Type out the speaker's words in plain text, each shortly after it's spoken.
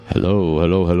Hello,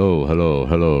 hello, hello, hello,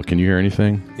 hello. Can you hear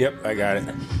anything? Yep, I got it.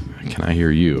 Can I hear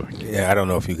you? Yeah, I don't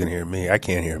know if you can hear me. I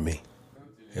can't hear me.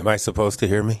 Am I supposed to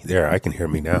hear me? There, I can hear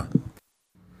me now.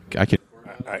 I can.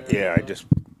 I just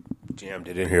jammed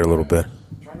it in here a little bit.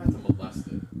 Try not to molest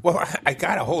it. Well, I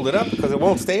got to hold it up because it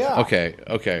won't stay up. Okay.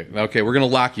 We're going to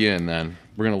lock you in then.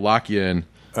 We're going to lock you in,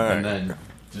 All right. and then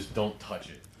just don't touch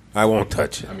it. I won't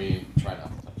touch it. I mean, try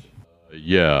not to touch it.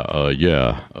 Yeah.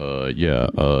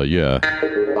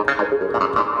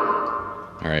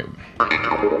 All right.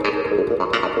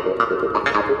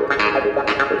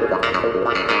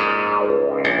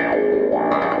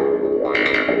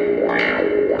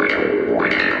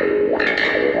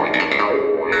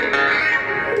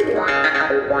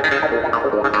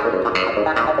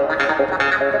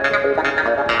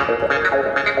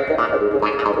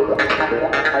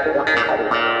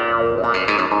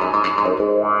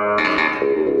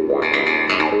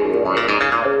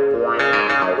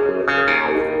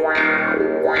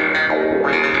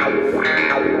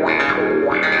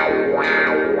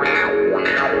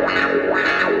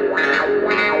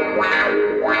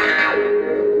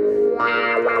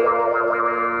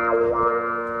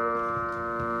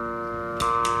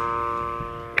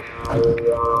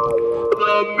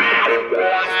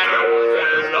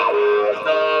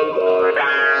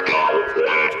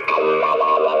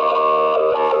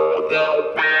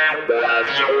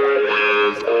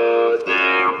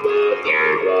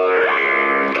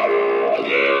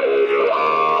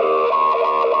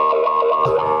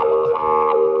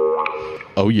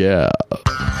 Oh yeah.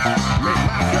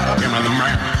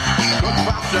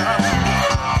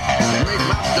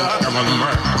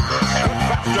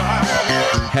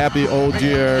 Happy old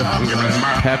year,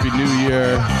 happy new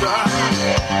year,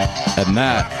 and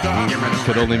that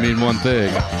could only mean one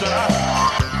thing.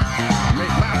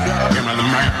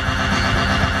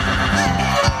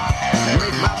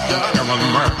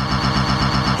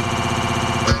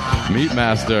 Meat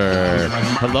Master.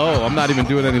 Hello, I'm not even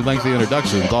doing any lengthy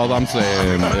introductions. All I'm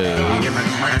saying is,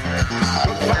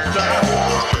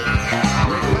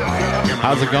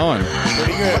 how's it going?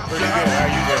 Pretty good. How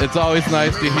you doing? It's always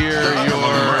nice to hear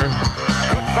your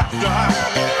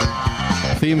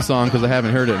theme song because I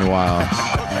haven't heard it in a while.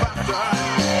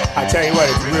 I tell you what,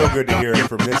 it's real good to hear it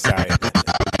from this side.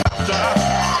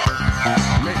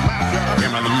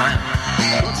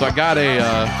 So I got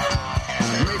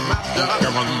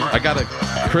a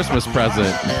Christmas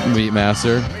present, Meat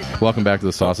Master. Welcome back to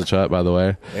the Sausage Hut, by the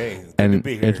way. Hey, it's And good to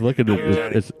be here. it's look at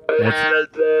it. It's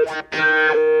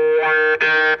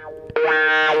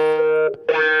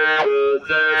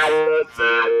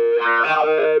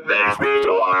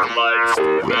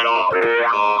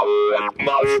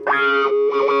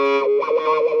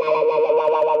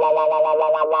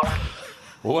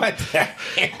What?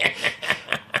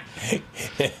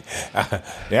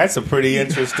 That's a pretty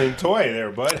interesting toy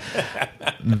there, bud.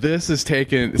 This is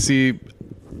taken. See,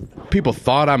 people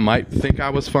thought I might think I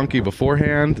was funky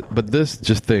beforehand, but this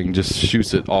thing just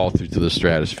shoots it all through to the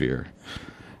stratosphere.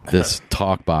 This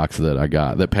talk box that I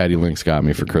got, that Patty Links got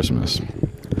me for Christmas.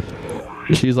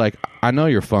 She's like, I know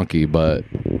you're funky, but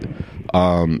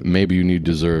maybe you need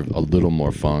to deserve a little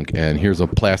more funk. And here's a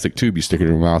plastic tube you stick it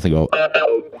in your mouth and go.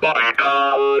 Oh my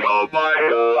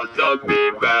God, the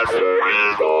Meat Master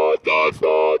is on the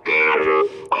stage.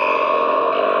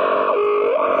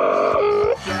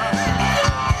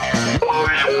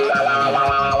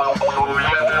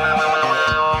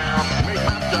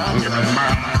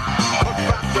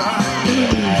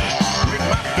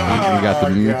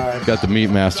 Got the Meat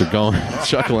Master going,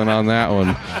 chuckling on that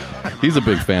one. He's a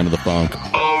big fan of the funk.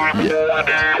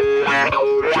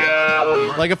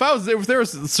 Like if there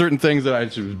was certain things that I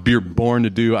should be born to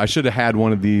do, I should have had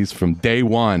one of these from day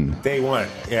one. Day one,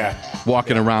 yeah.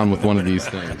 Walking around with one of these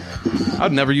things.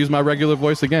 I'd never use my regular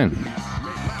voice again.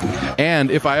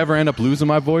 And if I ever end up losing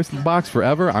my voice box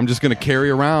forever, I'm just going to carry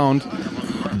around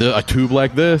a tube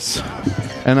like this.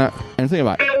 And think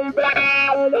about it.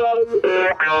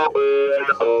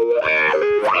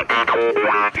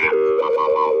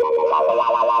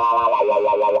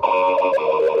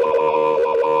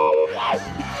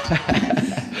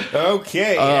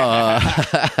 Okay.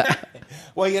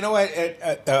 Well, you know what?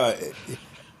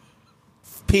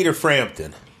 Peter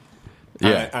Frampton.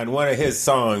 Yeah. On one of his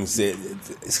songs, it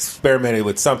experimented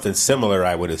with something similar,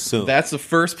 I would assume. That's the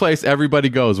first place everybody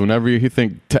goes. Whenever you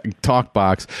think talk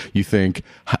box, you think,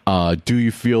 do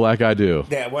you feel like I do?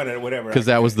 Yeah, whatever. Because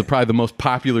that was probably the most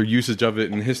popular usage of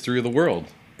it in the history of the world.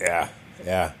 Yeah.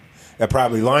 That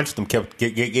probably launched him,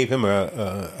 gave him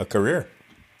a career.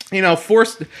 You know,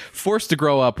 forced to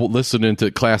grow up listening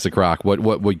to classic rock, what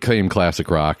we claim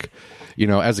classic rock.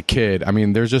 as a kid, I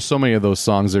mean, there's just so many of those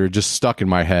songs that are just stuck in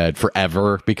my head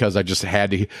forever because I just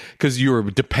had to, because you were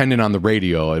dependent on the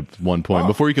radio at one point.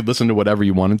 Before you could listen to whatever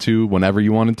you wanted to, whenever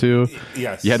you wanted to.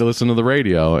 Yes. You had to listen to the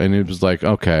radio, and it was like,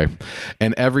 okay.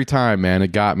 And every time, man,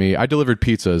 it got me. I delivered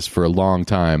pizzas for a long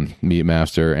time, Meat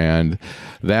Master, and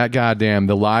that goddamn,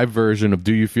 the live version of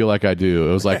Do You Feel Like I Do,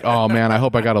 it was like, oh man, I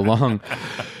hope I got a long,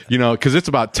 because it's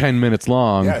about 10 minutes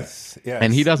long. Yes.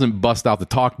 And he doesn't bust out the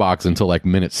talk box until like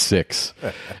minute 6.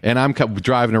 And I'm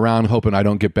driving around hoping I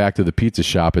don't get back to the pizza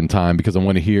shop in time because I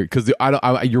want to hear, because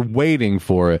you're waiting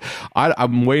for it.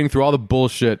 I'm waiting through all the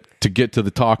bullshit to get to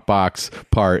the talk box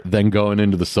part, then going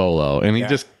into the solo. And he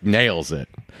just nails it.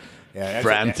 Yeah,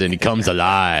 Frampton, he comes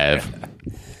alive.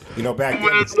 Back then.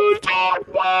 It's the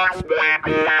talk box,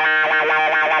 baby.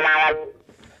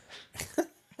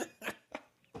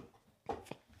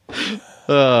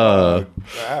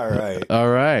 All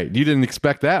right. You didn't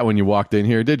expect that when you walked in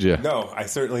here, did you? No, I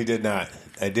certainly did not.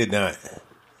 I did not.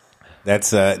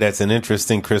 That's an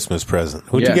interesting Christmas present.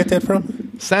 Who'd you get that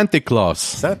from? Santa Claus.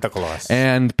 Santa Claus.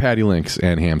 And Patty Links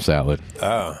and ham salad.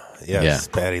 Oh, yes,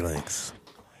 Patty Links.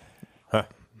 Huh.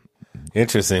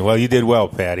 Interesting. Well, you did well,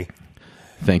 Patty.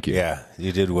 Thank you. Yeah,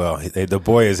 you did well. The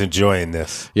boy is enjoying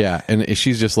this. Yeah, and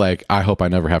she's just like, I hope I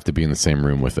never have to be in the same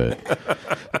room with it.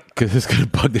 Because it's going to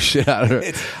bug the shit out of her.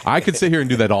 I could sit here and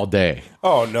do that all day.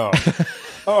 Oh, no.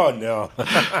 Oh, no.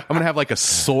 I'm going to have like a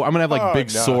sore. I'm going to have like big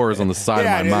sores on the side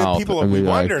of my mouth. People will be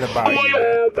wondering about you.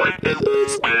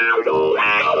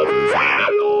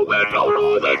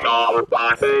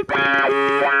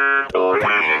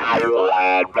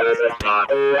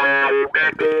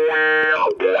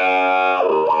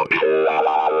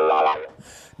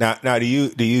 Now, do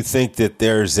you think that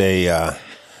there's a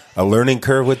learning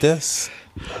curve with this?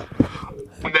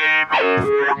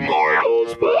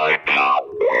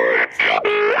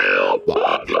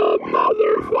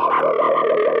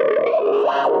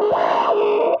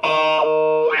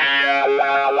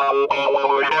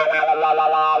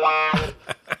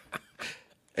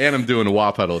 And I'm doing a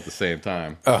wah pedal at the same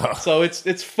time. So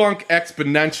it's funk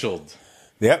exponential.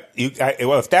 Yep.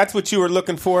 Well, if that's what you were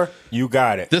looking for, you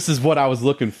got it. This is what I was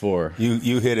looking for.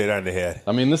 You hit it on the head.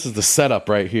 I mean, this is the setup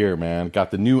right here, man.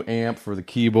 Got the new amp for the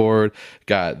keyboard.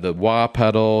 Got the wah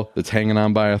pedal that's hanging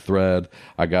on by a thread.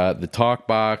 I got the talk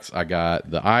box. I got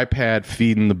the iPad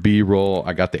feeding the B-roll.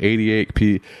 I got the 88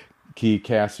 key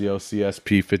Casio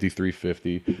CSP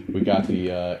 5350. We got the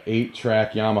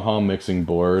 8-track Yamaha mixing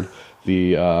board,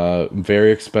 the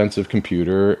very expensive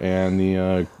computer, and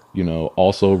the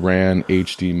also ran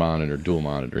HD monitor, dual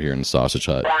monitor here in the Sausage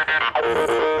Hut.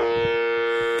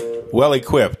 Well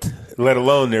equipped, let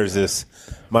alone there's this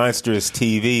monstrous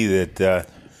TV that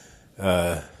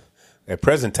at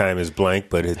present time is blank,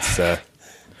 but it's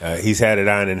he's had it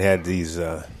on and had these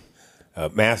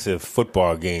massive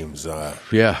football games on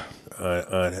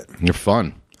it. They're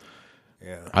fun.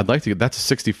 Yeah. I'd like to get,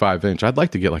 that's a 65-inch. I'd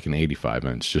like to get like an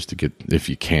 85-inch just to get, if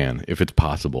you can, if it's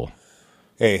possible.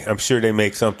 Hey, I'm sure they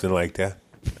make something like that.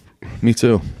 Me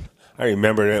too. I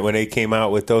remember that when they came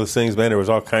out with those things, man, there was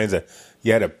all kinds of,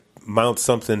 you had to mount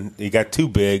something, you got too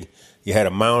big, you had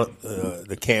to mount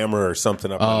the camera or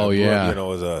something up. Oh, yeah. It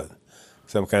was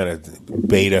some kind of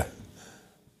beta.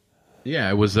 Yeah,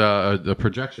 it was the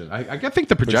projection. I think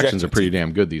the projections are pretty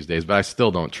damn good these days, but I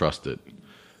still don't trust it.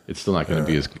 It's still not going to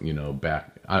be as,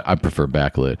 back. I prefer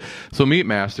backlit. So Meat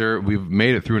Master, we've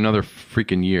made it through another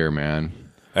freaking year, man.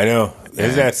 I know.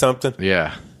 Isn't that something?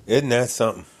 Yeah. Isn't that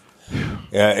something?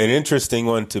 Yeah, an interesting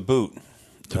one to boot.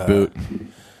 It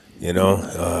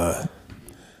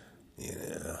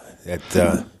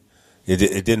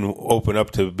didn't open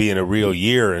up to being a real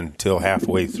year until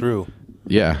halfway through.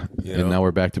 Yeah, and now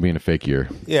we're back to being a fake year.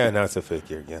 Yeah, now it's a fake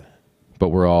year again. But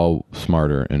we're all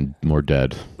smarter and more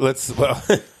dead. Let's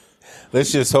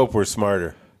just hope we're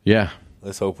smarter. Yeah.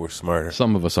 Let's hope we're smarter.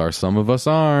 Some of us are, some of us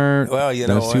aren't. Well,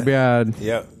 that's too bad.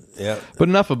 Yep. But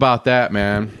enough about that,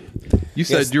 man. You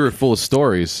said you were full of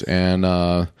stories, and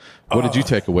what did you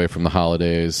take away from the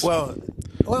holidays? Well,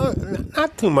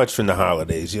 not too much from the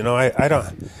holidays. I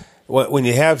don't. When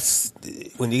you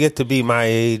get to be my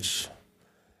age,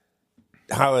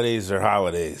 holidays are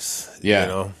holidays.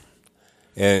 Yeah.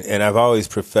 And I've always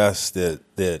professed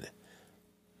that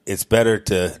it's better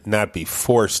to not be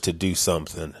forced to do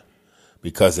something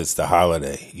because it's the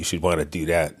holiday. You should want to do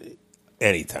that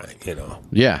anytime,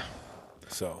 Yeah.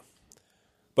 So,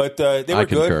 but they were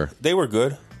good. Concur. They were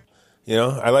good.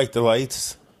 I like the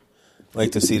lights.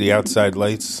 Like to see the outside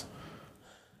lights.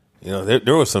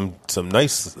 There was some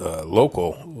nice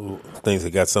local things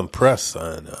that got some press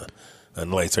on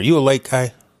lights. Are you a light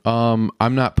guy? I'm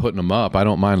not putting them up. I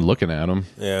don't mind looking at them.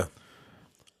 Yeah.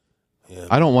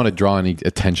 I don't want to draw any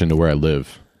attention to where I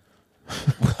live.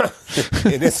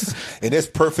 in this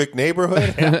perfect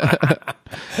neighborhood. I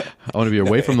want to be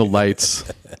away from the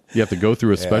lights. You have to go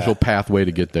through a special pathway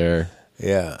to get there.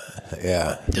 Yeah.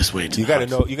 This way. You got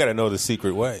to know the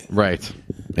secret way. Right.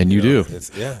 And you do.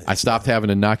 Yeah. I stopped having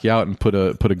to knock you out and put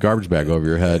a garbage bag over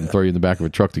your head and throw you in the back of a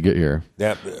truck to get here.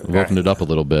 We've opened it up a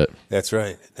little bit. That's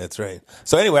right.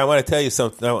 So anyway, I want to tell you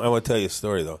something. I want to tell you a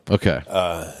story though. Okay.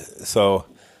 So,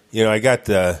 I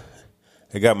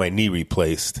got my knee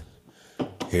replaced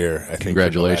here. I think.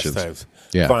 Congratulations. For the last times.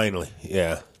 Yeah. Finally.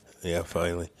 Yeah.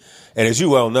 Finally. And as you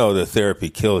well know, the therapy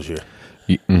kills you.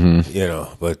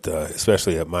 Mm-hmm. But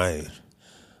especially at my age.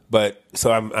 But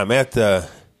so I'm at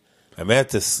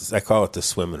this. I call it the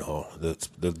swimming hole,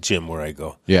 the gym where I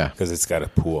go. Yeah, because it's got a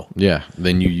pool. Yeah.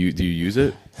 Then do you use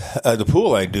it? The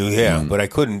pool I do, yeah, but I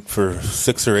couldn't for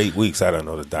 6 or 8 weeks. I don't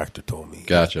know. The doctor told me.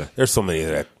 Gotcha. There's so many of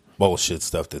that bullshit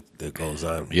stuff that goes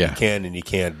on. Yeah, you can and you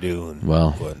can't do. And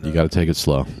you got to take it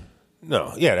slow.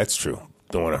 No, yeah, that's true.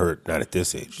 Don't want to hurt. Not at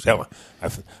this age. Hell,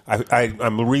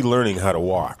 I'm relearning how to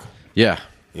walk. Yeah.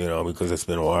 Because it's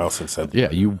been a while since I've.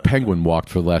 Yeah, you penguin walked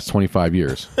for the last 25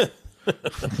 years.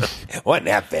 Wasn't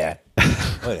that bad.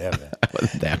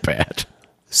 Wasn't that bad.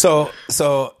 So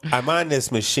I'm on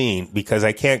this machine because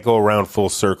I can't go around full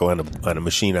circle on a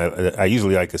machine. I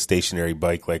usually like a stationary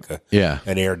bike, like an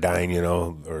Airdyne,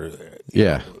 or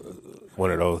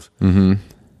one of those. Mm-hmm.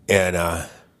 And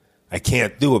I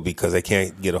can't do it because I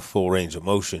can't get a full range of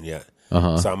motion yet.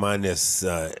 Uh-huh. So I'm on this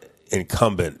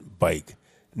incumbent bike.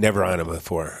 Never on it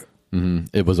before. Mm-hmm.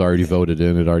 It was already voted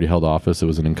in. It already held office. It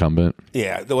was an incumbent.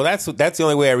 Yeah. Well, that's the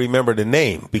only way I remember the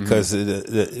name because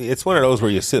it's one of those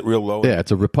where you sit real low. Yeah,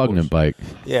 it's a repugnant bike.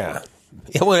 Yeah.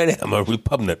 One of them, a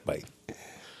repugnant bike.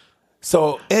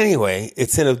 So anyway,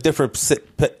 it's in a different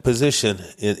position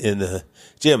in the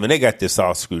gym, and they got this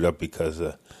all screwed up because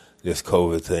of this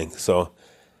COVID thing. So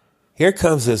here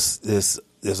comes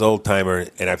this old timer,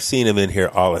 and I've seen him in here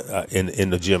all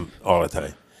in the gym all the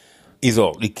time. He's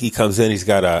old. He comes in. He's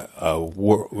got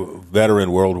a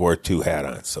veteran World War II hat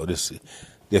on. So this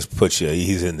puts you.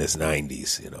 He's in his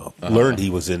 90s. Learned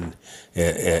he was in.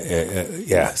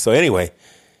 Yeah. So anyway,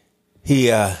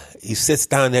 he sits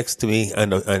down next to me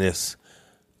on this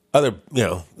other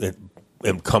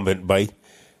incumbent bike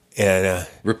and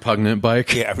repugnant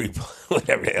bike. Yeah,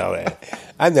 whatever the hell that.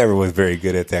 I never was very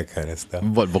good at that kind of stuff.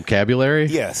 What, vocabulary?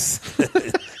 Yes.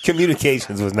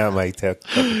 Communications was not my cup of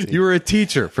tea. You were a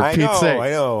teacher, for Pete's sake. I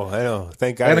know.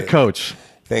 Thank God. And a coach.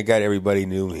 Thank God everybody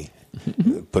knew me.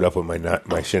 Put up with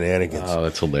my shenanigans. Oh,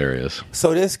 that's hilarious.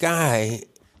 So this guy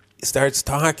starts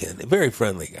talking, a very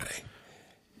friendly guy.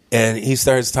 And he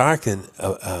starts talking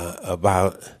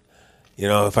about,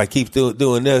 if I keep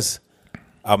doing this,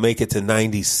 I'll make it to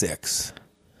 96.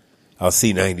 I'll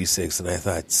see 96. And I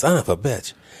thought, son of a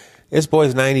bitch. This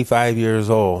boy's 95 years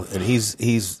old, and he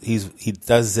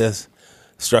does this,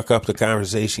 struck up the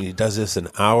conversation. He does this an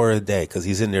hour a day because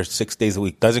he's in there 6 days a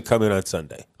week. Doesn't come in on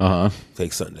Sunday. Uh-huh.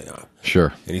 Takes Sunday off.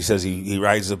 Sure. And he says he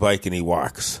rides the bike and he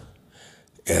walks.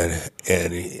 And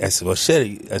I said, well,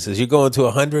 shit. I says, you going to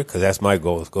 100? Because that's my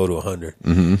goal, is go to 100.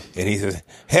 Mm-hmm. And he says,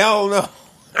 hell no.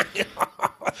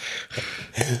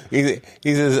 he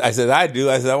says, I said, I do.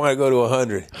 I said, I want to go to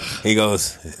 100. He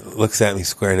goes, looks at me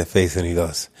square in the face, and he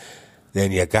goes,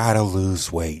 then you got to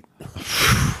lose weight.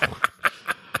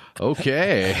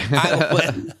 Okay. I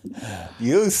went,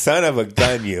 you son of a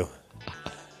gun, you.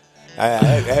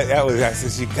 I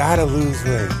said, you got to lose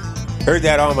weight. Heard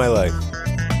that all my life.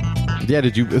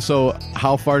 Yeah, so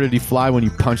how far did he fly when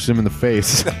you punched him in the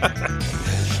face?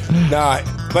 No,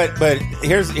 but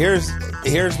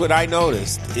here's what I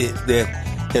noticed.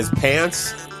 His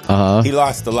pants, he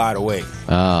lost a lot of weight.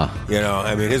 I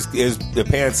mean, the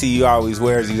pants he always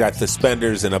wears, he's got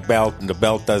suspenders and a belt, and the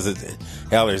belt doesn't,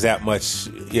 hell, there's that much,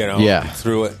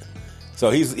 through it. So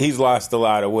he's lost a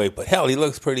lot of weight, but hell, he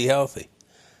looks pretty healthy.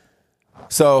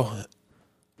 So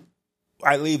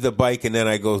I leave the bike and then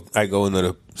I go into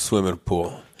the swimming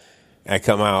pool. I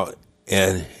come out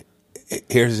and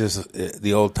here's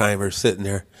the old timer sitting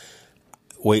there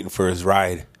waiting for his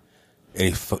ride,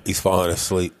 and he's falling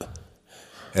asleep.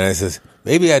 And I says,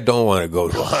 maybe I don't want to go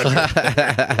to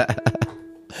 100.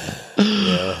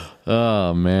 Yeah.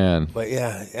 Oh man! But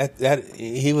yeah, that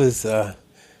he was an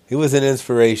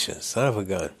inspiration. Son of a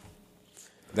gun.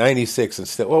 96 and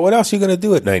still. Well, what else are you going to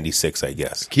do at 96? I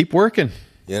guess keep working.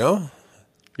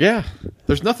 Yeah,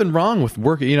 there's nothing wrong with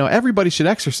working. Everybody should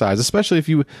exercise,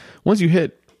 especially once you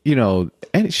hit,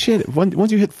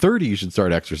 once you hit 30, you should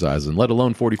start exercising, let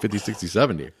alone 40, 50, 60,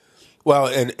 70. Well,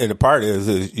 and the part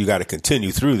is you got to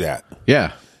continue through that.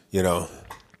 Yeah.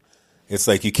 It's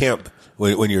like you can't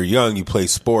when you're young, you play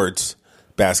sports,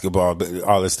 basketball,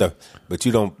 all this stuff, but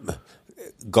you don't.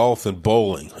 Golf and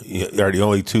bowling are the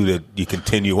only two that you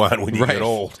continue on when you get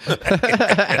old.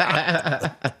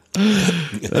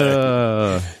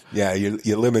 Yeah,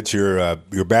 you limit your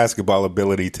basketball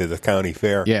ability to the county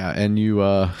fair. Yeah, and you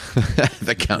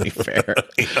the county fair.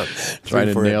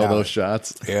 Trying to nail those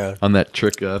shots. Yeah, on that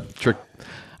trick.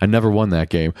 I never won that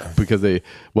game because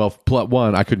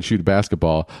one, I couldn't shoot a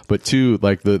basketball, but two,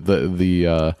 like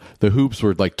the hoops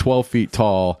were like 12 feet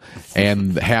tall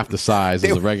and half the size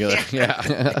as a regular.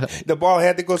 Yeah, the ball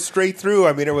had to go straight through.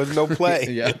 I mean, there was no play.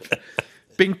 Yeah,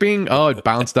 bing, bing. Oh, it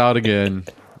bounced out again.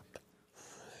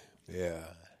 Yeah,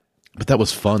 but that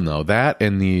was fun though. That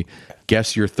and the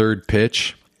guess your third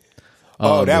pitch.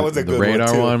 Oh, that was a good radar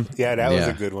one, too. one. Yeah, that was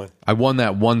a good one. I won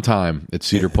that one time at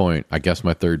Cedar Point. I guessed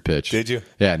my third pitch. Did you?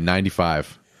 Yeah,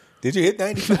 95. Did you hit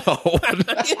 95? No. You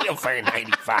didn't fire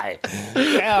 95.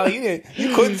 Hell, you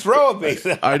couldn't throw a base.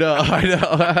 I know.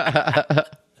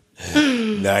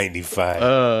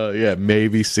 95. Yeah,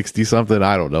 maybe 60 something.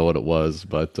 I don't know what it was,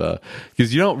 but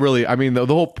because you don't really, I mean, the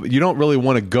whole, you don't really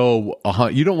want to go,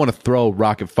 you don't want to throw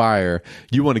rocket fire.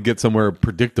 You want to get somewhere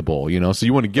predictable, so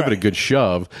you want to give it a good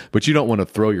shove, but you don't want to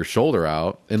throw your shoulder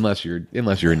out unless you're in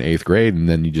 8th grade, and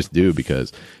then you just do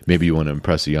because maybe you want to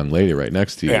impress a young lady right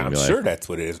next to you. Yeah, I'm sure that's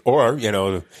what it is. Or,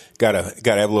 gotta have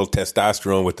a little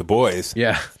testosterone with the boys.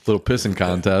 Yeah, little pissing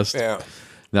contest. Yeah.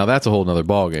 Now that's a whole nother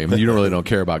ball game. You don't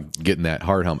care about getting that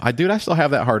hard helmet. I still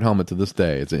have that hard helmet to this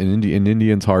day. It's an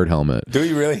Indian's hard helmet. Do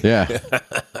you really? Yeah.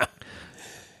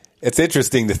 It's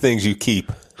interesting the things you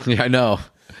keep. Yeah, I know.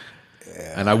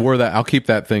 Yeah. And I wore that. I'll keep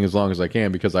that thing as long as I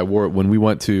can because I wore it when I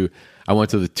went to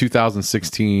the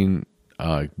 2016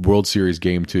 World Series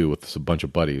Game 2 with a bunch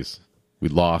of buddies. We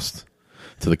lost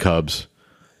to the Cubs,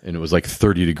 and it was like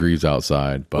 30 degrees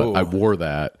outside. But I wore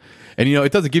that. And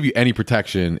it doesn't give you any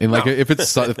protection. And like if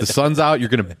the sun's out, you're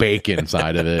gonna bake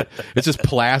inside of it. It's just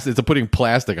plastic. It's putting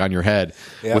plastic on your head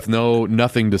with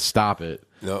nothing to stop it.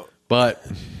 No, but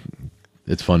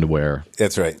it's fun to wear.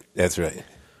 That's right.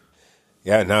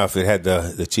 Yeah. Now if it had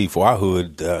the Chief Wahoo,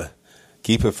 would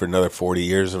keep it for another 40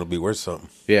 years, and it'll be worth something.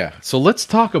 Yeah. So let's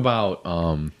talk about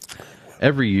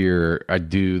every year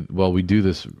we do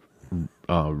this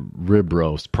rib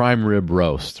roast, prime rib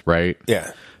roast, right?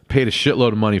 Yeah. Paid a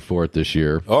shitload of money for it this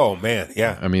year. Oh man,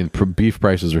 yeah. I mean, beef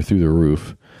prices are through the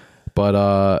roof. But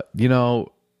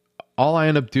all I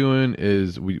end up doing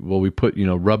is we put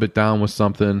rub it down with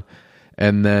something,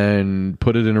 and then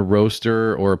put it in a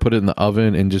roaster or put it in the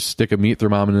oven and just stick a meat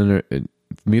thermometer in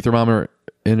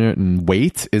it and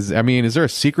wait. Is there a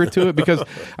secret to it? Because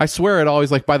I swear it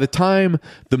always, like, by the time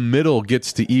the middle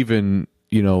gets to even,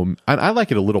 I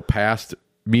like it a little past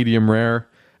medium rare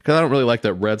because I don't really like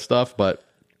that red stuff, but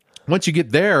once you get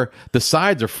there, the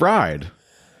sides are fried.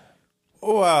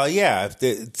 Well, yeah.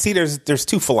 See, there's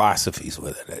two philosophies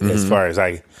with it, as far as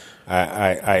I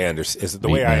understand. Is the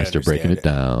way I understand breaking it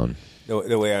down.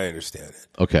 The way I understand it.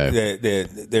 Okay.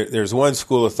 There's one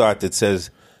school of thought that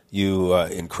says you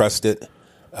encrust it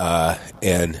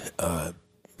and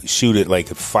shoot it like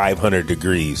at 500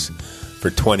 degrees for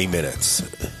 20 minutes.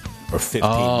 Or 15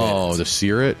 minutes. Oh, to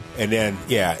sear it? And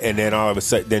then all of a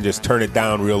sudden, then just turn it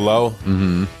down real low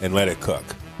and let it cook.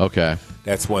 Okay.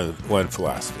 That's one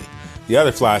philosophy. The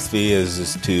other philosophy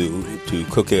is to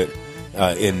cook it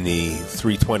in the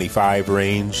 325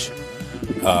 range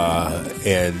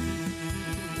and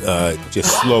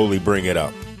just slowly bring it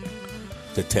up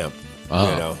to temp.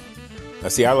 Oh. Now,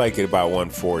 see, I like it about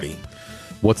 140.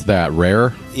 What's that,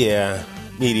 rare? Yeah,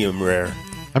 medium rare.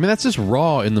 I mean, that's just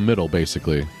raw in the middle,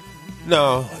 basically.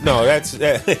 No, that's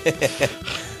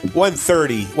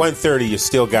 130. 130. You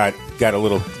still got a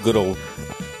little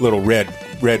red,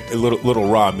 little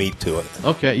raw meat to it.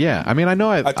 Okay, yeah. I mean, I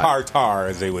know a tartare,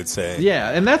 as they would say.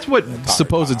 Yeah, and that's what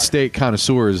supposed steak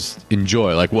connoisseurs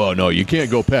enjoy. Like, well, no, you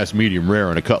can't go past medium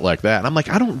rare in a cut like that. And I'm like,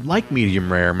 I don't like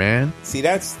medium rare, man. See,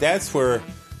 that's where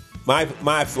my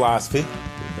philosophy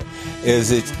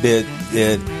is.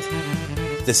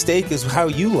 The steak is how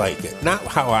you like it, not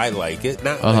how I like it.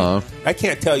 Not I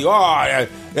can't tell you,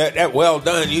 that well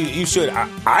done. You should.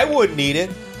 I wouldn't eat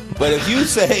it, but if you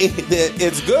say that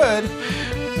it's good,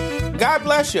 God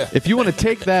bless you. If you want to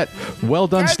take that well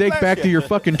done steak back to your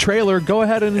fucking trailer, go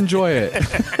ahead and enjoy it.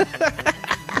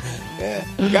 Yeah,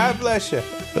 God bless you.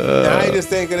 No, I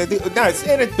just ain't gonna do. No,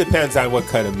 and it depends on what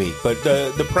kind of meat, but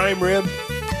the prime rib,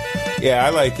 yeah,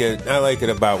 I like it. I like it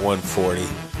about 140.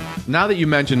 Now that you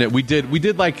mentioned it, we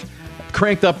did like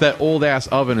cranked up that old ass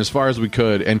oven as far as we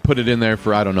could and put it in there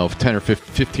for, I don't know, 10 or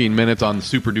 15 minutes on the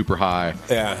super duper high.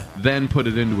 Yeah. Then put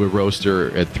it into a roaster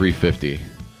at 350.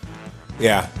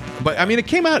 Yeah. But I mean, it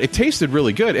came out. It tasted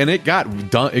really good, and it got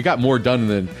done. It got more done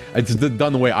than it's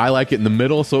done the way I like it in the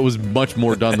middle. So it was much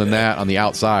more done than that on the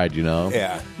outside. You know.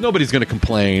 Yeah. Nobody's going to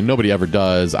complain. Nobody ever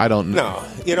does. I don't. No.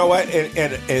 You know what?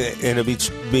 And it'll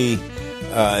be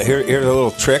here's a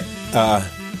little trick.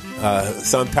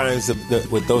 Sometimes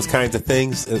with those kinds of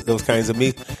things, those kinds of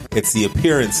meat, it's the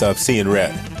appearance of seeing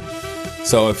red.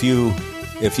 So if you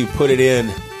put it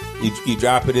in, you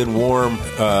drop it in warm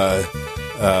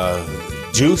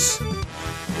juice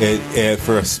and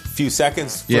for a few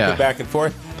seconds, flip it back and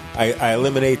forth. I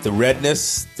eliminate the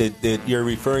redness that you're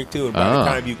referring to, and by the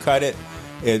time you cut it,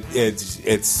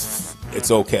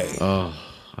 it's okay. Oh,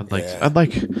 I'd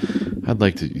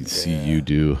like to see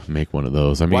you make one of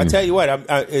those. I mean, well, I tell you what,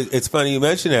 it's funny you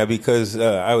mention that because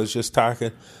I was just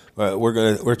talking.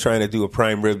 We're trying to do a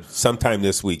prime rib sometime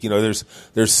this week. You know,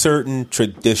 there's certain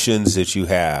traditions that you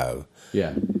have.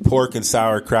 Yeah, pork and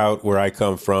sauerkraut where I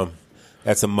come from,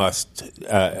 that's a must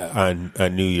on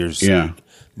New Year's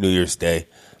New Year's Day.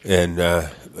 And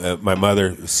my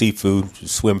mother, seafood,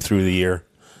 swim through the year.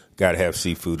 Got to have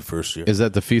seafood the first year. Is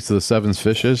that the Feast of the Seven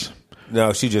Fishes?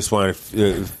 No, she just wanted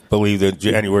to believe that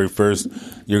January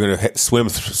 1st you're going to swim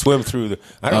through the.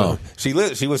 I don't know.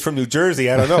 She was from New Jersey.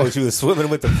 I don't know if she was swimming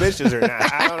with the fishes or not.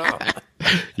 I don't know.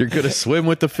 You're going to swim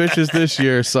with the fishes this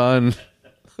year, son.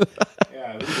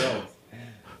 Yeah,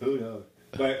 who knows?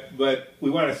 But we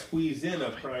want to squeeze in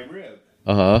a prime rib.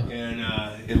 And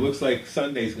it looks like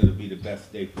Sunday's going to be the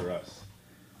best day for us.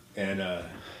 And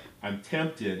I'm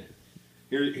tempted.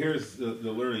 Here's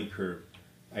the learning curve.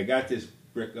 I got this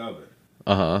brick oven.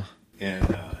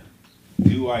 And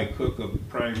do I cook a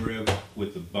prime rib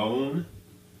with the bone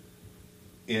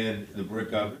in the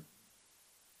brick oven?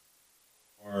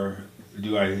 Or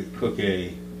do I cook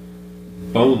a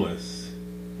boneless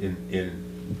in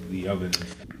the oven?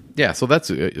 Yeah, so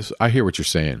that's. I hear what you're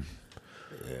saying.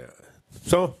 Yeah.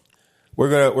 So we're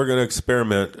gonna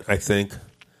experiment. I think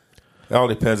it all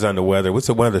depends on the weather. What's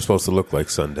the weather supposed to look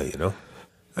like Sunday? You know.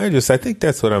 I think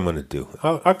that's what I'm going to do.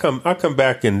 I'll come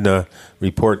back and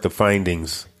report the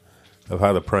findings of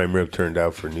how the prime rib turned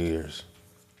out for New Year's.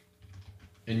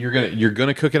 And you're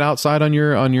gonna cook it outside on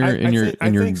your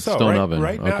stone oven.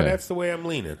 Right now, that's the way I'm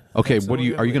leaning. Okay, are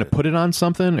you going to put it on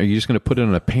something? Are you just going to put it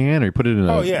in a pan, or you put it in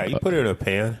a? Oh yeah, you put it in a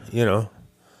pan. You know,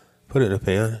 put it in a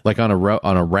pan. Like on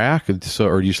a rack,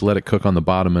 or you just let it cook on the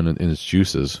bottom in its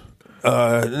juices.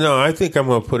 No, I think I'm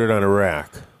going to put it on a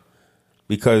rack.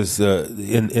 Because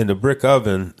in the brick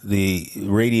oven, the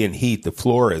radiant heat, the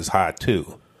floor is hot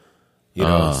too. You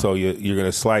know, so you're going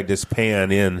to slide this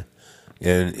pan in,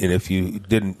 and if you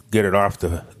didn't get it off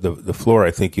the floor,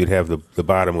 I think you'd have the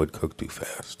bottom would cook too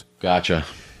fast. Gotcha.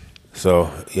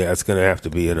 So yeah, it's going to have to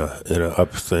be in a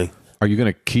up thing. Are you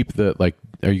going to keep Are you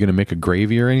going to make a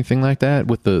gravy or anything like that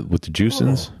with the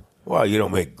juicings? Oh. Well, you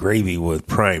don't make gravy with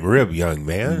prime rib, young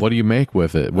man. What do you make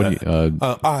with it? What do you?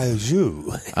 Au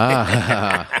jus.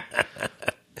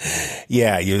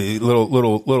 Yeah, you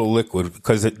little liquid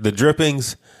because the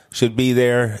drippings should be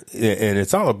there, and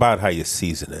it's all about how you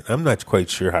season it. I'm not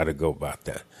quite sure how to go about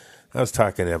that. I was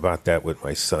talking about that with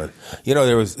my son. You know,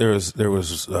 there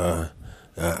was.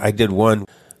 I did one.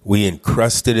 We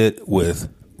encrusted it with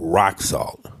rock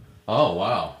salt. Oh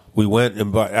wow. We went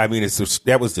and bought. I mean,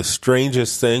 that was the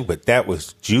strangest thing, but that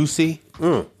was juicy.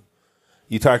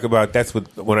 You talk about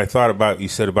when I thought about you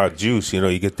said about juice. You know,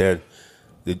 you get that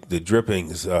the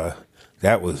drippings.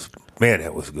 That was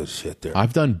good shit there.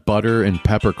 I've done butter and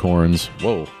peppercorns.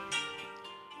 Whoa!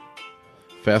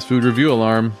 Fast food review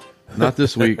alarm. Not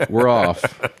this week. We're off.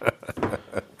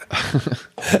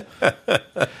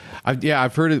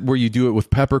 I've heard it where you do it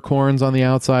with peppercorns on the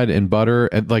outside and butter,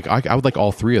 and I would like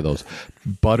all three of those,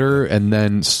 butter and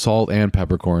then salt and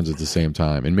peppercorns at the same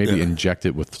time, and maybe inject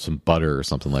it with some butter or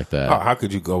something like that. How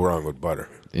could you go wrong with butter?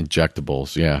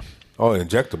 Injectables, yeah. Oh,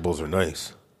 injectables are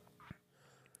nice.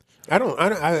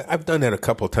 I've done that a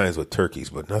couple of times with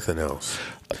turkeys, but nothing else.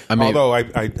 I mean, although I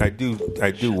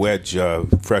do wedge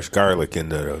fresh garlic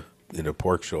in a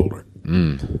pork shoulder.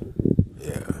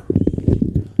 Yeah.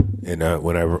 And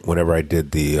whenever I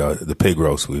did the pig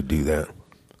roast, we would do that.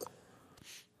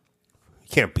 You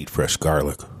can't beat fresh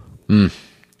garlic.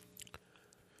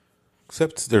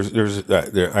 Except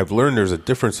I've learned there's a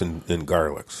difference in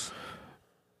garlics.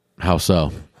 How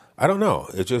so? I don't know.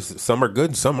 It's just some are good,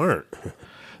 and some aren't.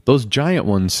 Those giant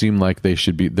ones seem like they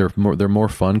should be. They're more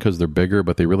fun because they're bigger,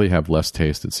 but they really have less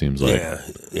taste. It seems like.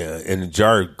 Yeah. And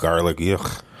jarred garlic,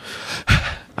 yuck.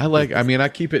 I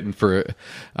keep it in for.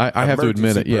 I have to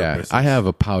admit it. Yeah, I have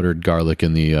a powdered garlic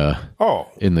in the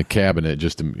in the cabinet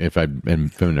just if I'm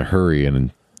in a hurry,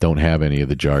 and don't have any of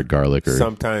the jarred garlic. Or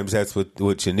sometimes that's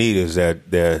what you need is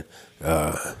that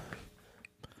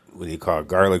what do you call it?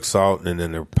 Garlic salt, and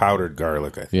then the powdered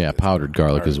garlic. I think yeah, powdered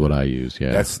garlic is what I use.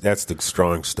 Yeah, that's the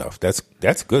strong stuff. That's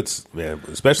good, man,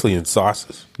 especially in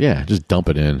sauces. Yeah, just dump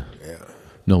it in. Yeah,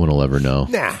 no one will ever know.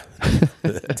 Nah,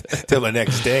 till the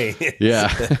next day. Yeah.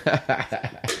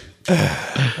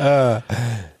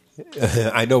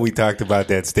 I know we talked about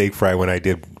that steak fry when I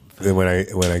got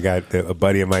a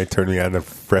buddy of mine turned me on the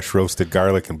fresh roasted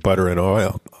garlic and butter and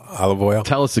olive oil.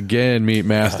 Tell us again, Meat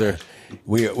Master.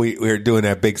 We were doing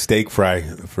that big steak fry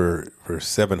for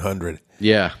 700.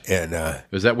 Yeah, and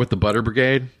is that with the Butter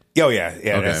Brigade? Oh yeah.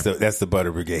 Okay. That's the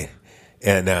Butter Brigade,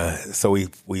 and so we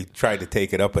tried to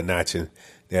take it up a notch, and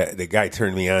the guy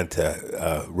turned me on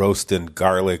to roasting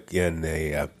garlic in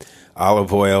a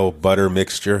olive oil butter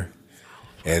mixture,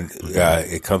 and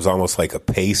it comes almost like a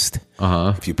paste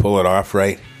if you pull it off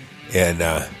right,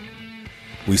 and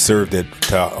we served it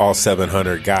to all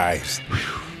 700 guys.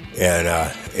 And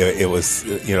it was,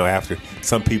 after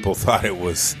some people thought it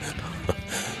was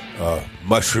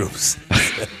mushrooms,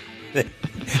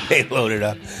 they loaded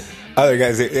up. Other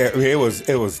guys, it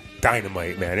was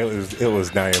dynamite, man. It was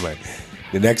dynamite.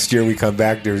 The next year we come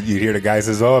back, you hear the guy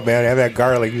says, "Oh man, have that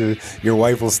garlic. Your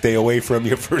wife will stay away from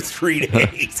you for 3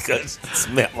 days because it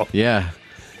smells." Yeah,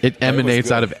 it emanates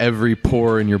out of every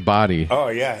pore in your body. Oh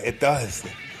yeah, it does.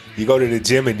 You go to the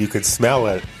gym and you can smell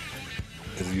it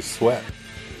as you sweat.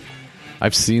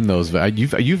 I've seen those.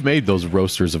 You've made those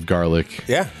roasters of garlic.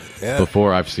 Yeah.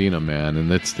 Before I've seen them, man,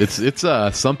 and it's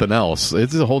something else.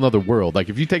 It's a whole nother world. Like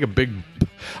if you take a big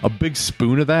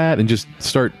spoon of that and just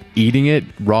start eating it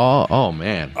raw, oh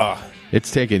man, it's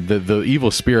taking the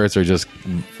evil spirits are just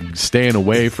staying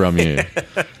away from you.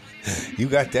 You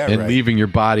got that and right. Leaving your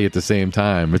body at the same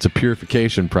time. It's a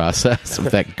purification process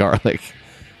with that garlic.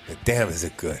 Damn, is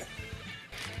it good?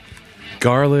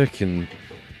 Garlic and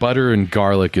butter and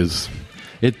garlic is.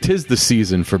 It 'tis the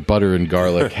season for butter and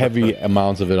garlic, heavy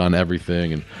amounts of it on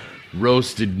everything, and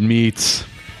roasted meats,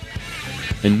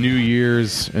 and New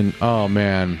Year's, and oh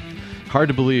man, hard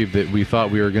to believe that we thought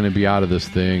we were going to be out of this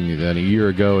thing then a year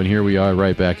ago, and here we are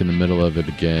right back in the middle of it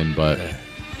again. But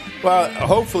well,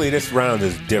 hopefully this round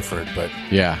is different. But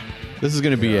yeah, this is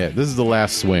going to be it. This is the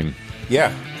last swing.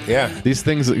 Yeah. These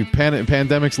things,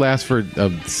 pandemics last for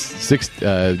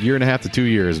year and a half to 2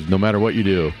 years, no matter what you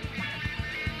do.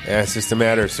 Yeah, it's just a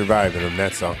matter of surviving them,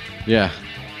 that's all. Yeah,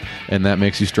 and that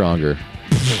makes you stronger.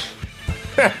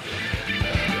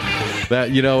 That,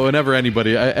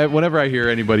 whenever I hear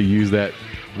anybody use that,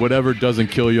 whatever doesn't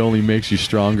kill you only makes you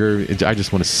stronger, I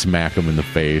just want to smack them in the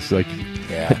face. Like,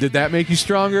 yeah. Did that make you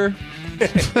stronger?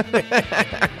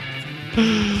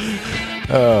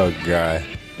 Oh, God.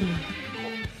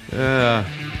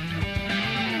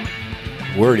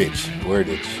 Wordage.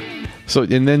 So,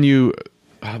 and then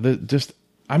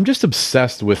I'm just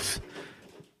obsessed with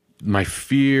my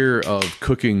fear of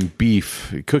cooking beef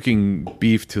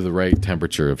to the right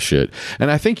temperature of shit. And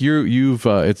I think you've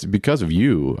it's because of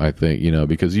you, I think,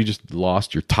 because you just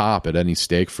lost your top at any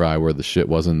steak fry where the shit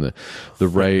wasn't the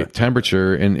right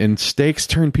temperature, and steaks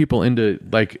turn people into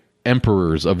like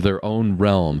emperors of their own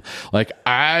realm. Like,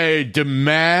 I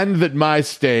demand that my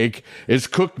steak is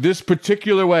cooked this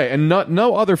particular way, and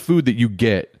no other food that you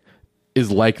get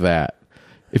is like that.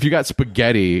 If you got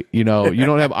spaghetti, you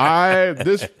don't have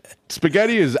this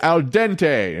spaghetti is al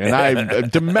dente, and I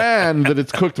demand that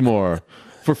it's cooked more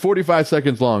for 45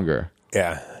 seconds longer.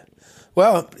 Yeah.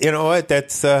 Well, you know what?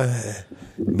 That's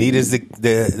meat is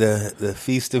the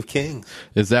feast of kings.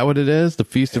 Is that what it is? The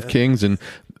feast of kings, and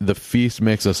the feast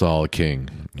makes us all a king.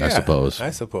 I suppose.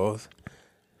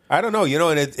 I don't know.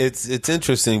 And it's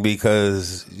interesting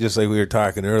because just like we were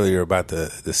talking earlier about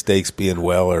the steaks being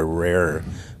well or rare.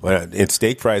 When in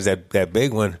steak fries, that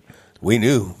big one, we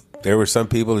knew there were some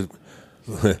people.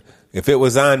 If it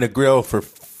was on the grill for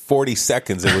 40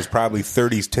 seconds, it was probably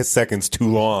 30 seconds too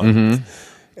long. Mm-hmm.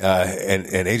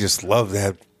 And they just love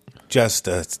that just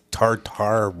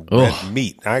tartar red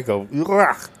meat. I go,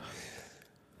 ugh.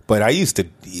 But I used to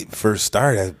first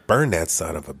start, I burn that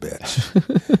son of a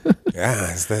bitch.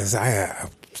 Yeah,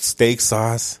 steak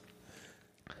sauce.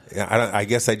 Yeah, I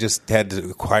guess I just had to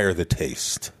acquire the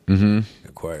taste. Mm-hmm.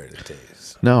 Acquire the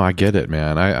taste. No, I get it,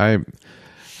 man.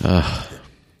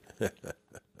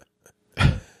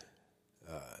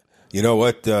 You know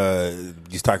what?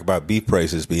 You talk about beef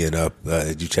prices being up.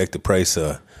 Did you check the price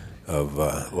of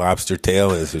lobster tail?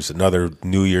 There's another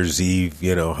New Year's Eve,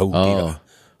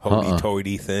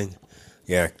 hoity-toity thing.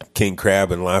 Yeah, king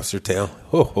crab and lobster tail.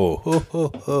 Ho, ho, ho,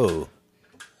 ho, ho.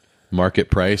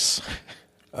 Market price.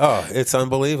 Oh, it's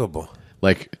unbelievable.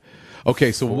 Like,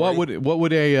 Okay, so what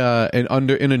would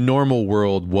in a normal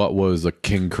world, what was a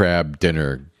king crab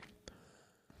dinner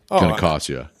going to cost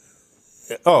you?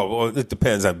 Oh, well, it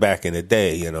depends on back in the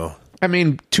day, you know. I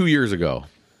mean, 2 years ago.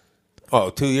 Oh,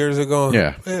 2 years ago?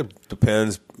 Yeah. It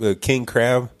depends. King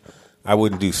crab, I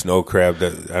wouldn't do snow crab.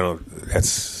 Don't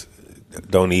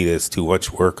eat it. It's too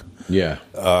much work. Yeah.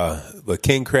 But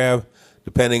king crab,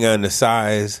 depending on the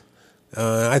size,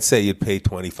 I'd say you'd pay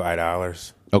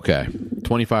 $25. Okay,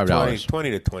 $25. $20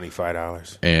 to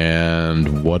 $25.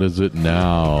 And what is it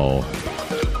now?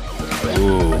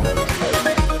 Ooh.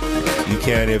 You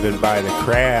can't even buy the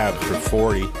crab for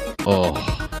 $40. Oh.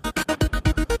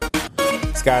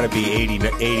 It's got to be $80,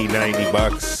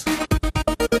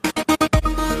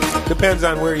 $90. Depends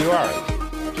on where you are.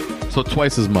 So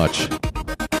twice as much.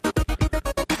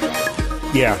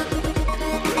 Yeah.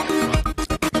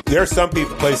 There are some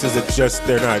places that just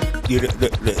they're not.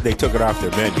 They took it off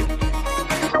their menu.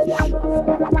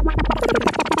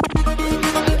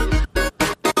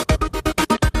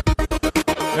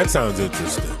 That sounds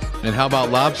interesting. And how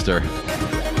about lobster?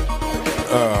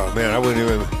 Oh man, I wouldn't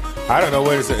even. I don't know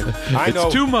what is it.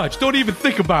 It's too much. Don't even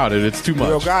think about it. It's too much.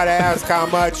 You gotta ask how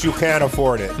much. You can't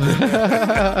afford it.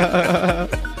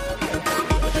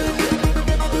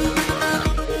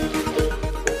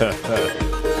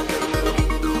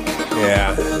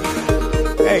 Yeah.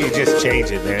 Hey, you just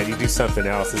change it, man. You do something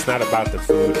else. It's not about the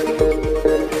food.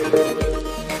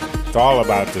 It's all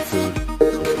about the food.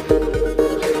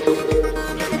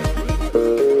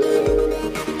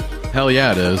 Hell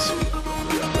yeah, it is.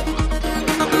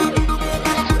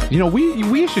 You know,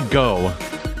 we should go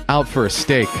out for a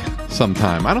steak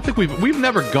sometime. I don't think we've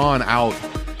never gone out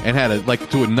and had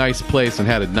to a nice place and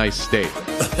had a nice steak.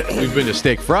 We've been to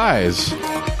Steak Fries,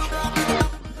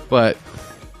 but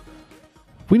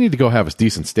we need to go have a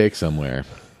decent steak somewhere.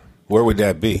 Where would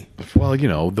that be? Well, you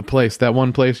know, that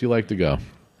one place you like to go.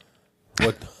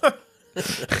 What?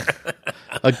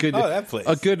 That place.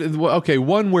 Okay,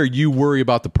 one where you worry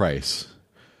about the price.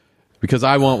 Because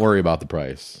I won't worry about the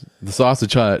price. The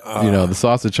Sausage Hut, the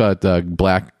Sausage Hut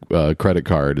black credit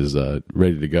card is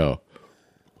ready to go.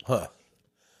 Huh.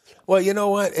 Well, you know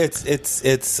what?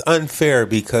 It's unfair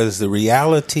because the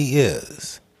reality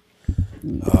is,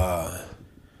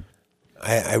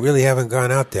 I really haven't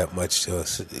gone out that much.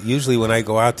 Usually, when I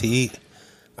go out to eat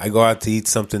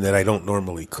something that I don't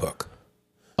normally cook.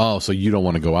 Oh, so you don't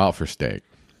want to go out for steak?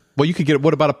 Well, you could get.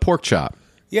 What about a pork chop?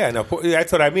 Yeah, no,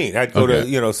 that's what I mean. I'd go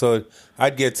to, so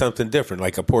I'd get something different,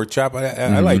 like a pork chop.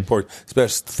 I like pork,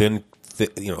 especially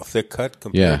thick cut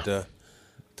compared to.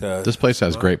 This place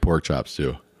has great pork chops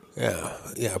too.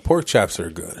 Yeah, pork chops are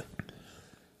good.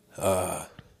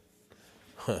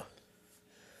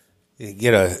 You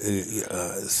get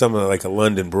something like a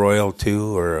London broil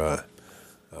too, or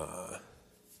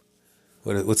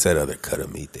what's that other cut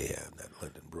of meat they have? That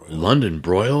London broil. London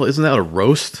broil? Isn't that a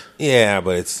roast? Yeah,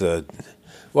 but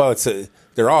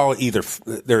they're all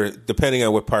they're depending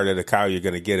on what part of the cow you're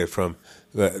going to get it from.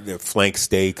 The flank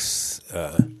steaks,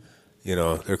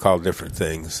 they're called different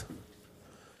things,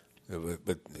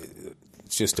 but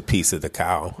it's just a piece of the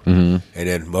cow. Mm-hmm. And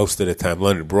then most of the time,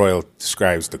 London broil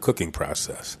describes the cooking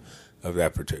process of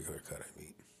that particular cut of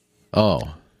meat.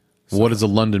 Oh, so, what is a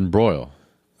London broil?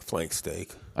 A flank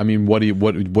steak. I mean, what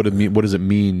does it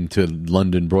mean to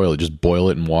London broil? Just boil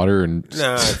it in water and?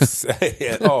 No.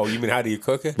 You mean how do you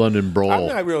cook it? London broil. I'm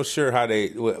not real sure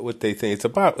what they think it's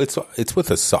about. It's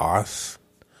with a sauce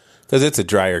because it's a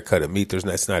drier cut of meat.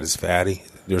 It's not as fatty.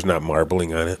 There's not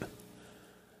marbling on it.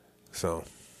 So,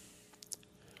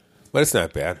 but it's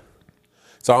not bad.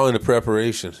 It's all in the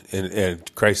preparation.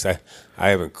 And Christ, I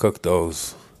haven't cooked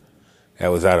those. That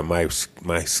was out of my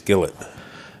skillet.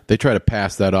 They try to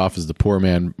pass that off as the poor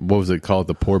man. What was it called?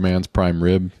 The poor man's prime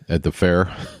rib at the fair.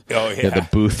 Oh yeah, at the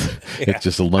booth. Yeah. It's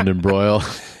just a London broil.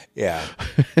 Yeah.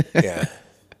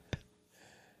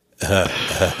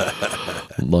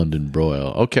 London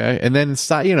broil. Okay, and then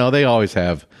they always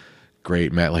have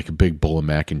great like a big bowl of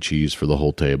mac and cheese for the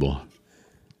whole table.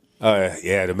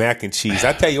 Yeah, the mac and cheese.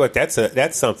 I tell you what, that's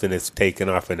something that's taken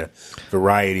off in a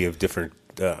variety of different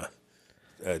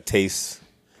tastes.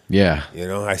 Yeah,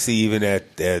 I see even at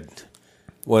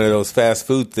one of those fast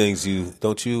food things. It's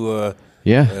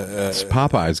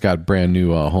Popeye's got brand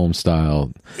new home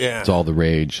style. Yeah, it's all the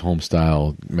rage. Home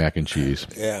style mac and cheese.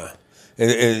 Yeah,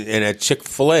 and at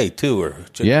Chick-fil-A too, or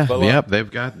Chick-fil-A. Yep,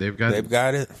 they've got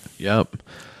it. Yep.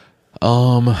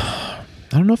 I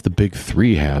don't know if the big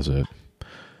three has it.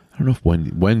 I don't know if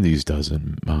Wendy's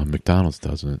doesn't. McDonald's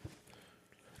doesn't.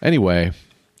 Anyway,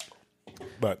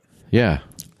 but yeah.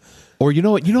 Or you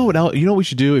know what? You know what we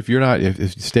should do if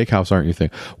steakhouse aren't your thing.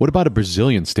 What about a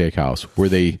Brazilian steakhouse where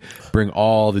they bring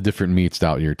all the different meats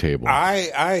out to your table?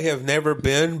 I have never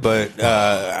been, but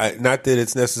not that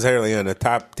it's necessarily on the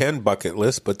top 10 bucket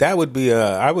list. But that would be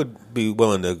I would be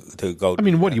willing to go. I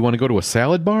mean, what do you want to go to a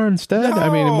salad bar instead? No,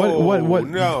 I mean, what?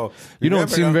 No, you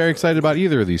don't seem very excited about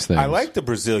either of these things. I like the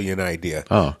Brazilian idea.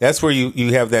 Oh, that's where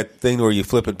you have that thing where you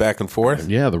flip it back and forth.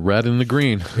 Yeah, the red and the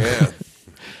green. Yeah.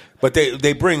 But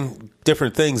they bring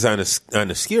different things on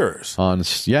the skewers. On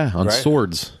right?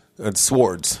 swords. On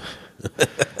swords.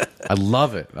 I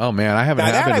love it. Oh, man, I haven't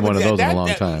had one of those in a long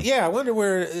time. Yeah, I wonder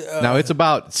where... now, it's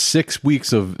about 6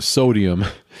 weeks of sodium,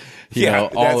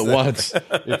 all at once.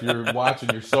 If you're watching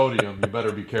your sodium, you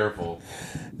better be careful.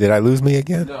 Did I lose me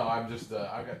again? No, I've got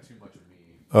too much of me.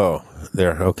 Oh,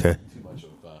 there, okay. Too much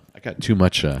of... I got too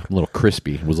much, a little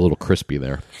crispy. It was a little crispy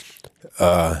there.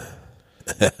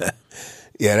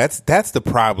 Yeah, that's the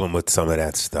problem with some of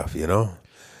that stuff, Yeah.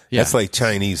 That's like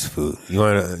Chinese food. You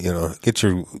want to, get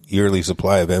your yearly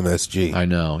supply of MSG. I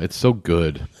know. It's so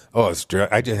good. Oh,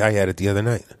 I had it the other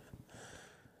night.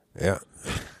 Yeah.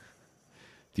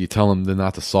 Do you tell them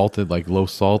not to salt it, like low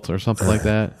salt or something like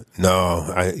that? No,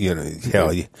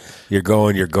 hell, you're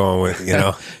going with,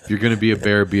 If you're going to be a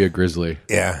bear, be a grizzly.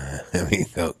 Yeah. I mean,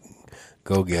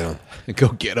 go get them. Go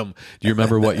get them. Do you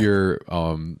remember what your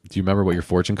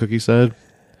fortune cookie said?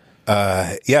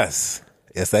 Yes,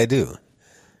 I do.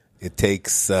 It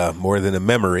takes more than a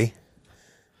memory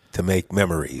to make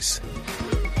memories.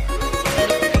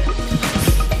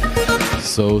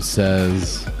 So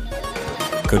says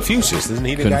Confucius. Isn't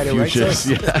he the guy that writes this?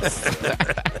 Yes.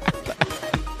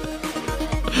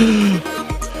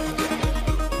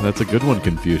 That's a good one,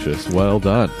 Confucius. Well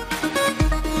done.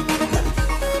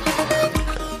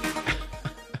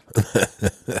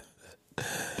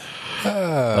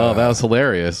 Oh, that was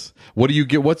hilarious. What do you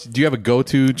get? Do you have a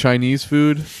go-to Chinese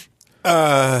food?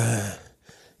 I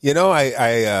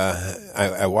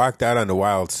walked out on the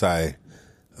wild side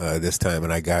this time,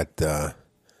 and I got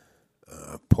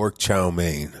pork chow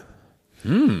mein.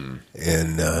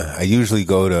 And I usually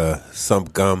go to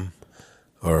Sump Gum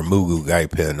or Mugu Gai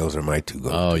Pen. Those are my two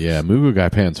go-tos. Oh yeah, Mugu Gai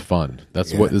Pan's fun.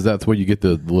 That's what you get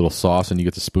the little sauce and you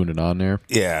get to spoon it on there.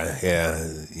 Yeah.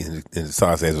 And the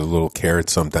sauce has a little carrot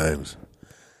sometimes.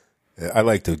 I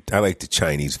like the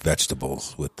Chinese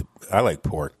vegetables I like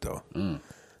pork though.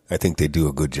 I think they do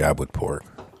a good job with pork.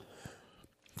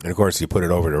 And of course, you put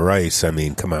it over the rice. I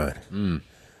mean, come on.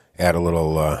 Add a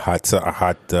little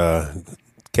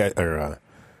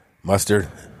mustard.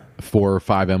 4 or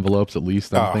 5 envelopes at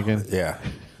least. I'm thinking. Yeah.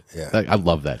 I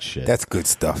love that shit. That's good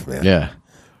stuff, man. Yeah,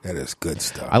 that is good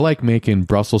stuff. I like making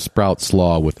Brussels sprout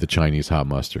slaw with the Chinese hot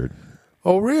mustard.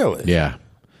 Oh, really? Yeah.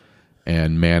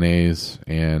 And mayonnaise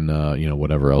and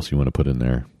whatever else you want to put in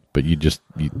there, but you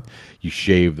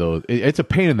shave those. It's a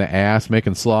pain in the ass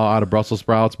making slaw out of Brussels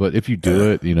sprouts, but if you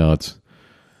do it, it's.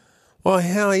 Well,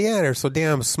 hell yeah, they're so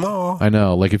damn small. I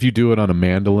know. Like if you do it on a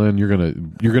mandolin, you're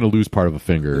gonna lose part of a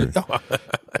finger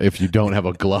if you don't have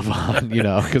a glove on.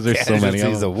 Because there's so many.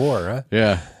 Casualties of war, huh?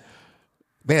 Yeah.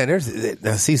 Man,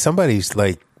 somebody's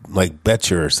like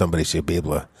Betcher or somebody should be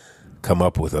able to come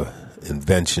up with a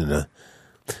invention.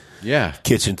 Yeah,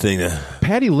 kitchen thing.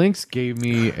 Patty Links gave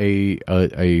me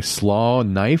a slaw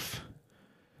knife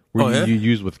where you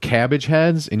use with cabbage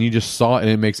heads, and you just saw it, and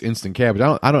it makes instant cabbage.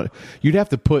 I don't. You'd have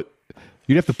to put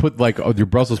like your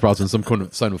Brussels sprouts in some kind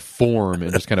of form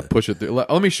and just kind of push it through.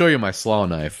 Let me show you my slaw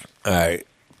knife. All right.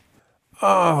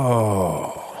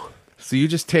 Oh. So you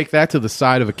just take that to the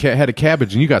side of a head of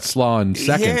cabbage, and you got slaw in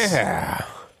seconds. Yeah.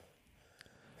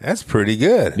 That's pretty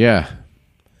good. Yeah.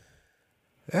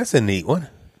 That's a neat one.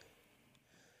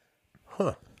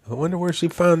 Huh. I wonder where she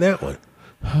found that one.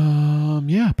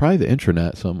 Yeah, probably the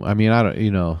intranet.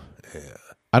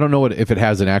 I don't know if it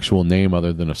has an actual name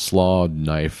other than a slaw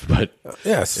knife, but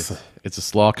yes, it's a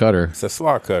slaw cutter. It's a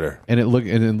slaw cutter, and it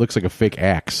looks like a fake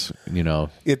axe.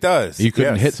 It does. You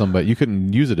couldn't hit somebody. You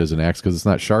couldn't use it as an axe because it's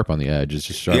not sharp on the edge. It's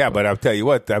just sharp. Yeah, but I'll tell you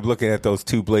what. I'm looking at those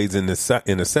two blades in the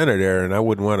center there, and I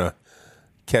wouldn't want to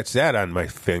catch that on my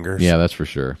fingers. Yeah, that's for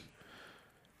sure.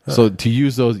 So to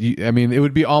use those, it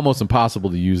would be almost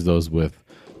impossible to use those with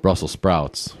Brussels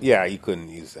sprouts. Yeah, you couldn't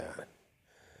use that.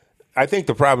 I think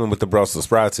the problem with the Brussels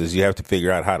sprouts is you have to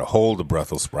figure out how to hold the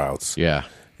Brussels sprouts. Yeah,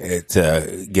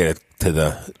 to get it to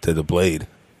the blade.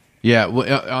 Yeah,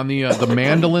 well, on the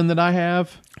mandolin that I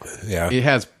have, it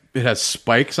has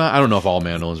spikes on. I don't know if all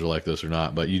mandolins are like this or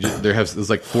not, but there's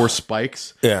like 4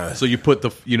 spikes. Yeah. So you put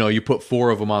you put 4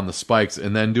 of them on the spikes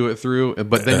and then do it through,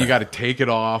 but then you got to take it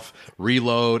off,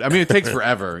 reload. It takes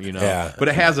forever, Yeah. But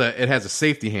it has a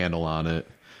safety handle on it.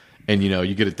 and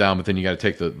you get it down, but then you got to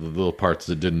take the little parts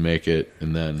that didn't make it,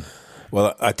 and then.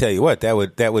 Well, I tell you what, that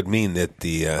would mean that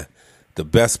the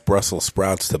best Brussels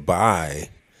sprouts to buy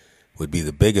would be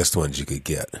the biggest ones you could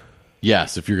get.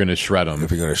 Yes, if you're going to shred them. If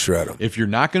you're going to shred them. If you're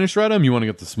not going to shred them, you want to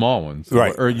get the small ones,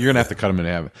 right? Or you're going to have to cut them in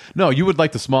half. No, you would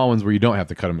like the small ones where you don't have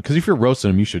to cut them, because if you're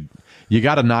roasting them, you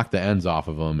got to knock the ends off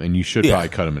of them, and you should probably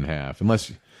cut them in half,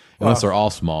 unless they're all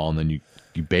small, and then you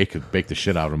bake the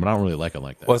shit out of them. But I don't really like it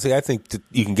like that. Well, see, I think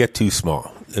you can get too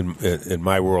small in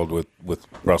my world with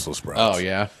Brussels sprouts. Oh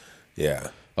yeah, yeah.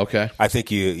 Okay. I think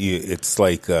you it's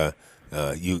like the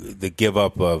give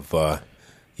up of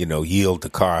yield to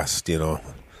cost.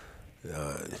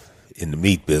 In the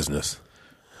meat business.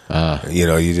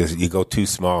 You go too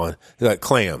small, and like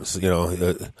clams.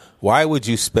 Why would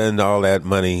you spend all that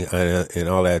money and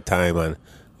all that time on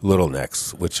little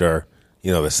necks, which are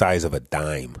the size of a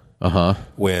dime?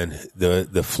 When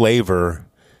the flavor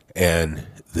and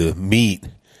the meat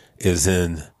is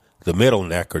in the middle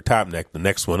neck or top neck, the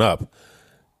next one up,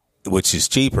 which is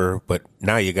cheaper. But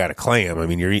now you got a clam. I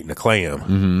mean, you're eating a clam.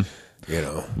 Mm-hmm.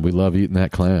 We love eating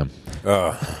that clam.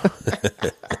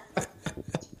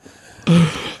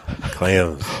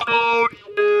 Clams.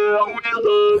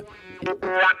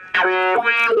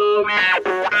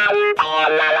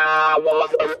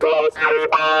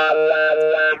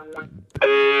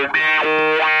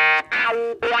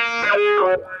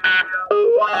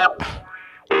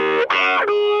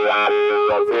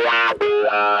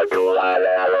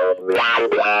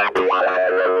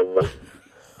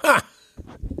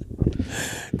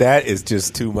 That is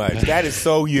just too much. That is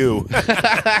so you.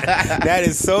 That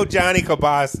is so Johnny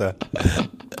Cabasa.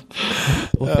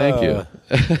 Well, thank you.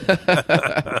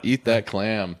 Eat that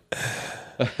clam.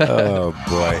 Oh,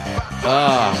 boy.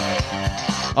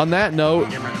 On that note,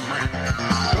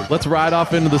 let's ride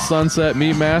off into the sunset,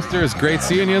 Meat Master. It's great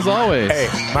seeing you as always. Hey,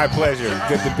 my pleasure.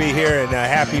 Good to be here, and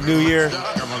Happy New Year.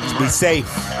 Be safe.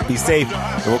 Be safe,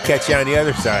 and we'll catch you on the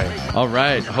other side. All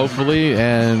right. Hopefully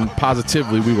and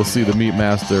positively, we will see the Meat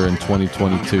Master in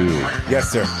 2022. Yes,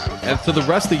 sir. And to the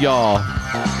rest of y'all,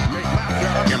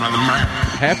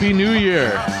 Happy New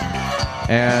Year.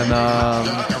 And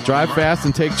drive fast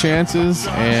and take chances.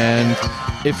 And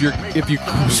if you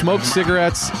smoke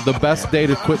cigarettes, the best day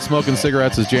to quit smoking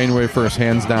cigarettes is January 1st,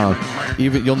 hands down.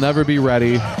 You'll never be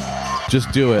ready.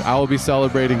 Just do it. I will be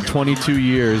celebrating 22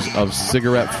 years of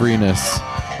cigarette freeness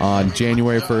on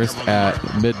January 1st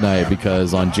at midnight,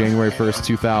 because on January 1st,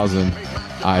 2000,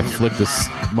 I flicked this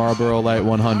Marlboro Light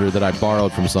 100 that I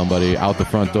borrowed from somebody out the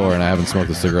front door, and I haven't smoked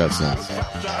a cigarette since.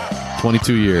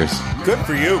 22 years. Good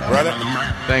for you, brother.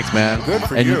 Thanks, man. Good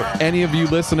for and you. Any of you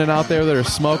listening out there that are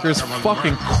smokers,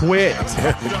 fucking quit.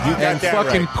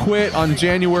 Quit on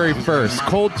January 1st.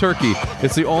 Cold turkey.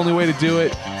 It's the only way to do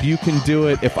it. You can do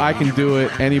it. If I can do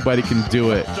it, anybody can do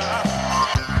it.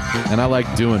 And I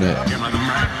like doing it.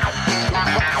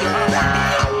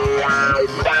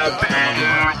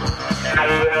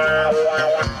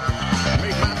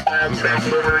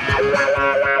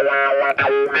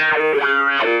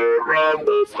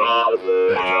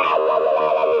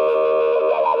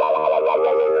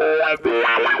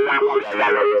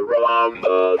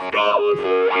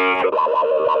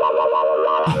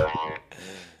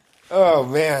 Oh,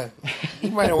 man.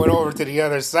 You might have went over to the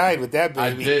other side with that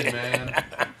baby. I did, man.